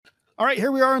All right,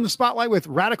 here we are in the spotlight with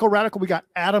Radical. We got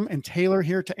Adam and Taylor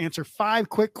here to answer 5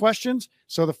 quick questions.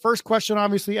 So the first question,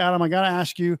 obviously, Adam, I got to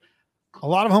ask you, a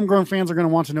lot of homegrown fans are going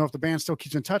to want to know if the band still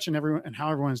keeps in touch and how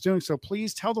everyone is doing. So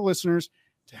please tell the listeners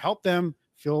to help them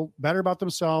feel better about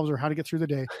themselves or how to get through the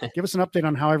day. Give us an update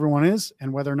on how everyone is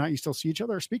and whether or not you still see each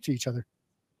other or speak to each other.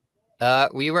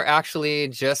 We were actually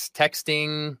just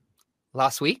texting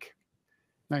last week.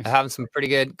 Nice. Having some pretty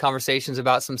good conversations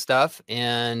about some stuff.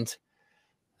 And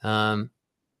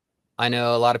I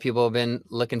know a lot of people have been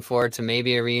looking forward to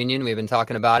maybe a reunion. We've been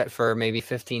talking about it for maybe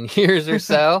 15 years or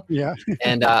so. Yeah.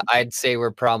 And I'd say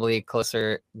we're probably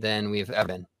closer than we've ever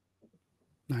been.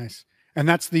 Nice. And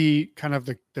that's the kind of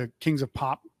the Kings of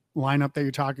Pop lineup that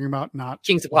you're talking about, not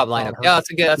Kings of Pop lineup. Yeah,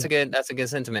 that's a good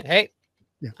sentiment. Hey,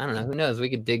 yeah. I don't know. Who knows? We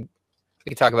could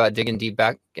talk about digging deep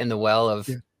back in the well of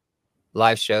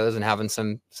live shows and having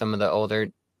some of the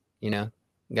older,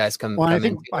 guys come. Well, come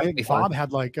I think Bob had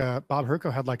Bob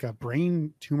Herco had like a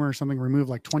brain tumor or something removed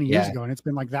like 20 years ago, and it's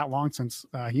been like that long since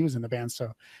he was in the band. So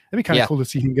it'd be kind of cool to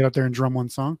see him get up there and drum one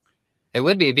song. It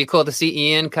would be. It'd be cool to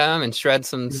see Ian come and shred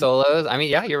some solos. I mean,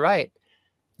 yeah, you're right.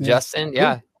 Yeah. Justin,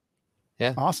 yeah.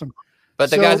 Awesome. But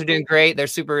the guys are doing great. They're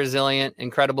super resilient,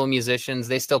 incredible musicians.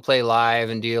 They still play live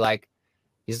and do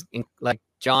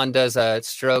John does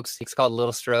Strokes. It's called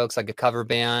Little Strokes, like a cover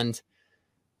band.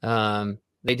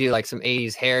 They do like some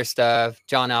 80s hair stuff.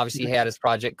 John obviously had his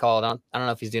project called, I don't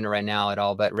know if he's doing it right now at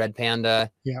all, but Red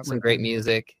Panda, some great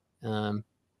music. But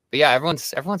yeah,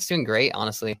 everyone's doing great,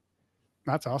 honestly.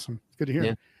 That's awesome. Good to hear.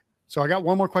 Yeah. So I got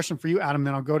one more question for you, Adam,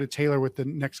 then I'll go to Taylor with the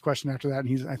next question after that.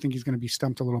 And I think he's going to be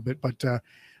stumped a little bit, but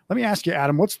let me ask you,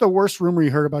 Adam, what's the worst rumor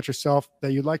you heard about yourself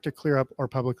that you'd like to clear up or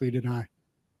publicly deny?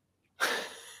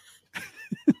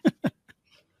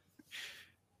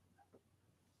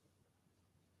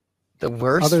 The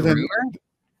worst rumor?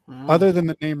 Other than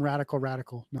the name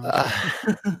Radical. No,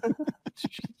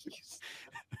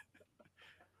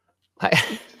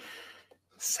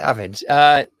 Savage.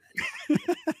 The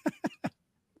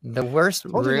worst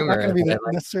rumor. Not going to be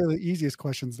necessarily the easiest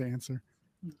questions to answer.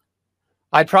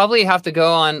 I'd probably have to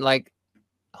go on like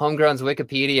Homegrown's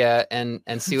Wikipedia and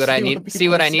see what I need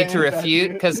to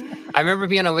refute, because I remember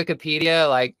being on Wikipedia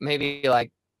like maybe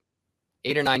like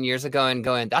 8 or 9 years ago and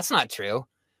going, that's not true.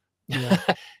 Yeah.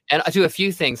 And I do a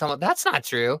few things. I'm like, that's not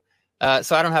true.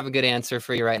 So I don't have a good answer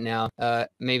for you right now.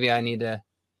 Maybe I need to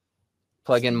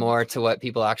plug in more to what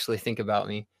people actually think about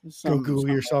me. Go Google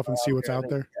yourself and see what's out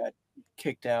there.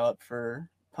 Kicked out for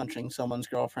punching someone's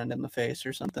girlfriend in the face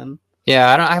or something.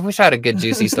 Yeah, I wish I had a good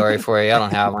juicy story for you. I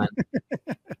don't have one.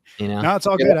 No, it's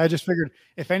all good. I just figured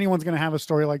if anyone's going to have a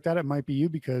story like that, it might be you,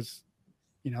 because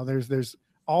there's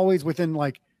always within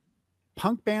like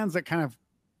punk bands that kind of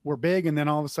were big and then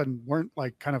all of a sudden weren't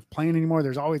like kind of playing anymore.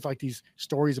 There's always like these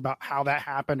stories about how that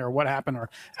happened or what happened, or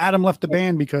Adam left the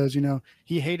band because,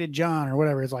 he hated John or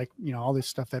whatever. It's like, all this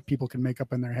stuff that people can make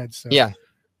up in their heads. So yeah.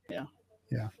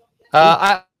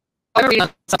 I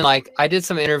read something like I did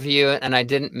some interview and I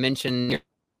didn't mention New Year's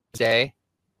Day,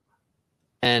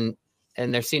 and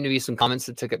there seemed to be some comments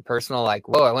that took it personal, like,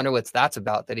 whoa, I wonder what's that's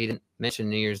about that he didn't mention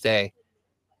New Year's Day.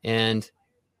 And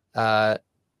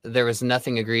there was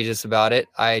nothing egregious about it.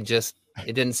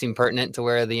 It didn't seem pertinent to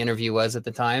where the interview was at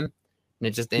the time.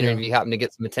 And the interview happened to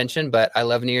get some attention, but I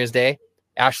love New Year's Day.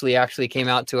 Ashley actually came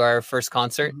out to our first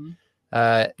concert.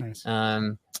 Nice.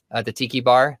 At the Tiki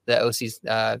Bar that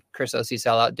Chris OC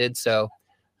Sellout did. So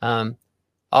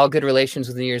all good relations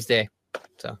with New Year's Day.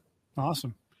 So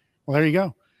awesome. Well, there you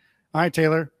go. All right,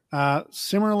 Taylor.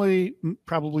 Similarly,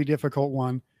 probably difficult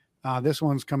one. This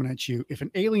one's coming at you. If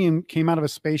an alien came out of a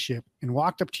spaceship and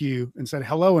walked up to you and said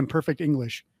hello in perfect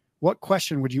English, what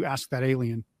question would you ask that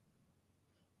alien?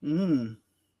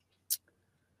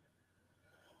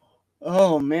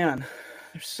 Oh man,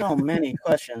 there's so many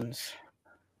questions.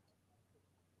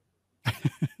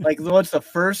 Like, what's the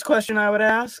first question I would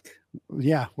ask?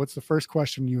 Yeah, what's the first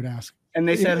question you would ask? And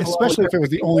they said, especially if it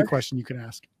was the only question you could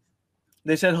ask.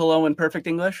 They said hello in perfect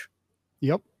English?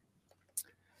 Yep.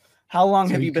 How long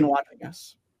have you been watching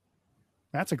us?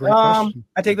 That's a great question.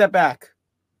 I take that back.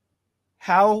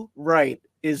 How right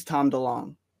is Tom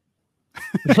DeLonge?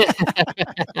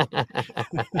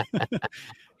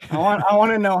 I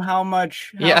want to know how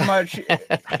much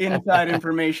inside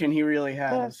information he really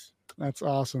has. That's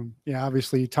awesome. Yeah,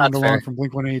 obviously Tom DeLonge from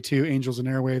Blink-182, Angels and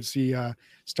Airwaves. He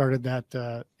started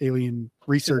that Alien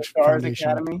Research Foundation.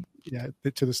 Academy. Yeah,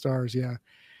 to the stars. Yeah.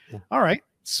 All right.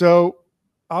 So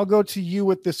I'll go to you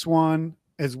with this one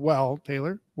as well,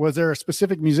 Taylor. Was there a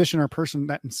specific musician or person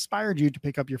that inspired you to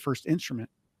pick up your first instrument?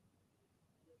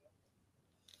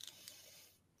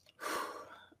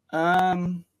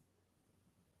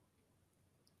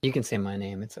 You can say my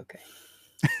name. It's okay.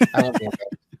 I won't be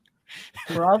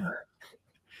Rob?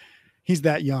 He's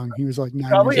that young. He was like 9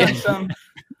 Probably years on old.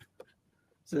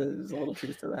 some. There's a little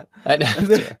truth to that. I know.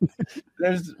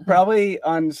 There's probably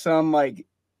on some like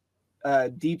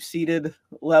deep-seated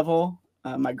level.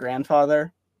 My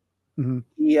grandfather,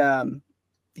 he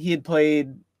had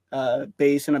played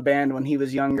bass in a band when he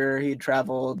was younger. He had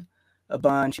traveled a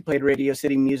bunch. He played Radio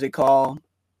City Music Hall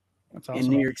in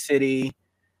New York City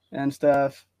and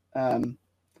stuff.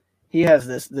 He has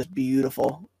this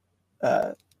beautiful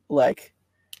like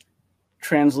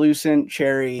translucent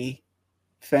cherry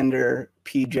Fender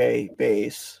PJ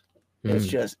bass. It's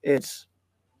just it's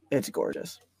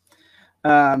gorgeous.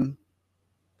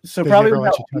 So probably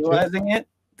without realizing it,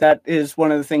 that is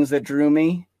one of the things that drew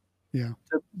me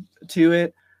to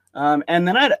it. And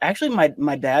then I'd actually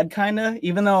my dad kind of,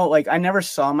 even though like I never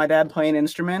saw my dad play an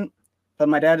instrument, but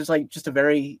my dad is like just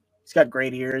he's got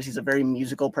great ears. He's a very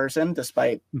musical person,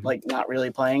 despite like not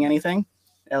really playing anything,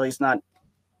 at least not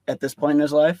at this point in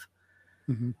his life.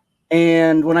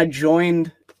 And when I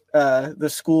joined the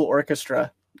school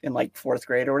orchestra in like 4th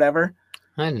grade or whatever,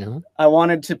 I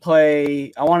wanted to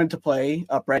play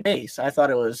upright bass. I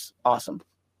thought it was awesome.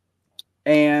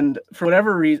 And for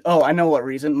whatever reason, I know what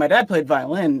reason. My dad played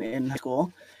violin in high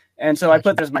school. And so I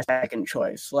put that as my second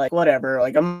choice. Like, whatever,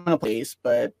 like I'm going to play bass,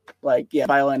 but like, yeah,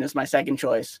 violin is my second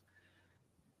choice.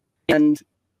 And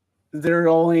there's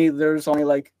only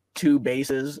like 2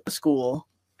 basses at school.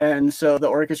 And so the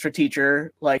orchestra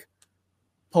teacher like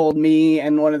pulled me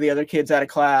and one of the other kids out of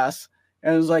class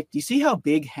and was like, do you see how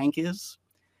big Hank is?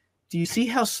 Do you see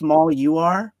how small you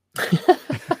are?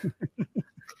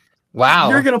 Wow.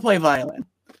 You're going to play violin.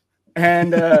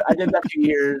 And I did that for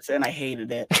years and I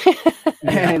hated it.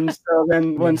 And so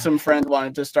then when some friends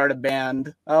wanted to start a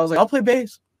band, I was like, I'll play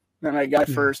bass. And I got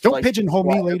first. Don't pigeonhole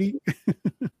me, lady.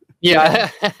 Yeah.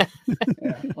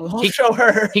 I'll show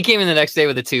her. He came in the next day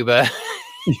with a tuba.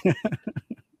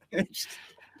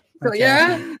 So,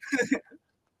 yeah.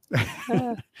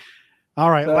 All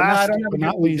right. So last I don't have but a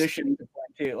not least, musician to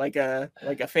point to,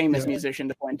 like a famous musician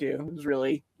to point to. It was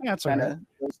really kind of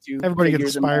those two. Everybody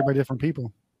gets inspired by different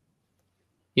people.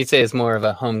 You'd say it's more of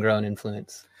a homegrown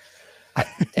influence.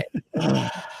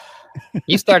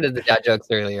 You started the dad jokes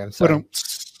earlier. I'm sorry.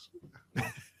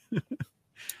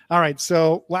 All right.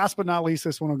 So last but not least,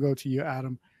 this one will go to you,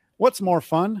 Adam. What's more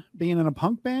fun, being in a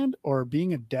punk band or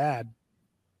being a dad?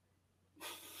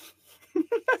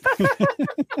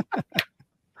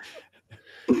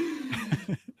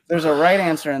 There's a right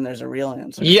answer and there's a real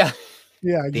answer. Yeah.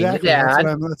 Yeah, exactly.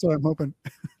 That's what I'm hoping.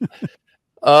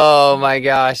 Oh my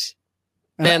gosh.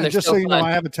 Man, just so you know,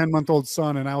 I have a 10-month-old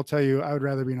son, and I'll tell you, I would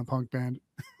rather be in a punk band.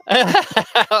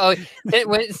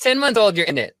 When it's 10 months old, you're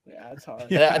in it. Yeah, it's hard.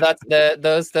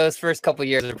 That's those first couple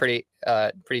years are pretty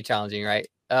challenging, right?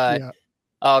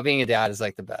 Being a dad is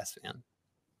like the best, man.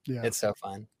 Yeah, it's so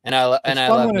fun, and I love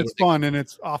when it's fun, and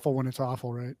it's awful when it's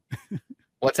awful, right?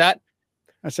 What's that?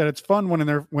 I said it's fun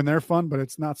when they're fun, but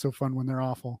it's not so fun when they're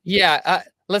awful. Yeah,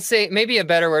 let's say maybe a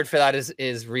better word for that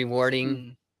is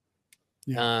rewarding.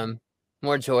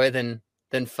 More joy than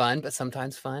fun, but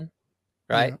sometimes fun,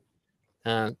 right?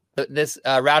 This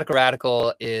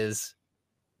radical is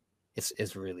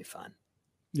really fun.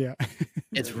 Yeah,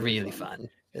 it's really fun.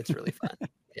 It's really fun.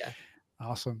 Yeah,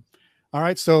 awesome. All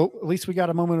right, so at least we got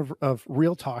a moment of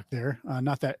real talk there.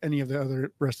 Not that any of the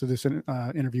rest of this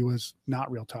interview was not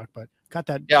real talk, but got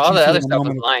that. Yeah, all the other stuff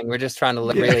was lying. We're just trying to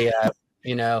look really,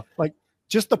 like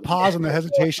just the pause and the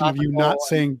hesitation of you not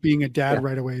saying being a dad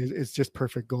right away is just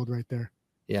perfect gold right there.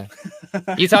 Yeah.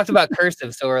 You talked about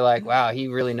cursive, so we're like, wow, he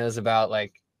really knows about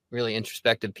like really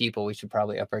introspective people. We should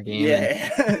probably up our game. Yeah.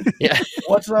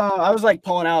 I was like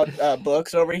pulling out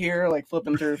books over here, like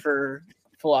flipping through for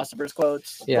philosophers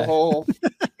quotes. Yeah. The whole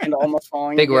and almost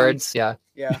falling. Big words. Yeah.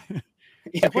 Yeah.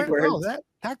 Yeah. Big words. Oh,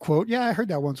 that quote. Yeah, I heard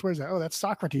that once. Where's that? Oh, that's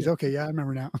Socrates. Okay, yeah, I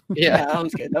remember now. Yeah, that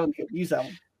was good. Use that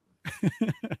one.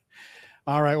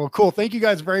 All right. Well, cool. Thank you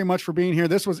guys very much for being here.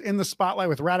 This was In the Spotlight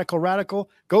with Radical.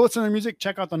 Go listen to their music.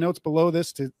 Check out the notes below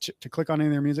this to click on any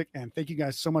of their music. And thank you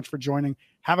guys so much for joining.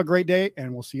 Have a great day,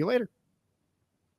 and we'll see you later.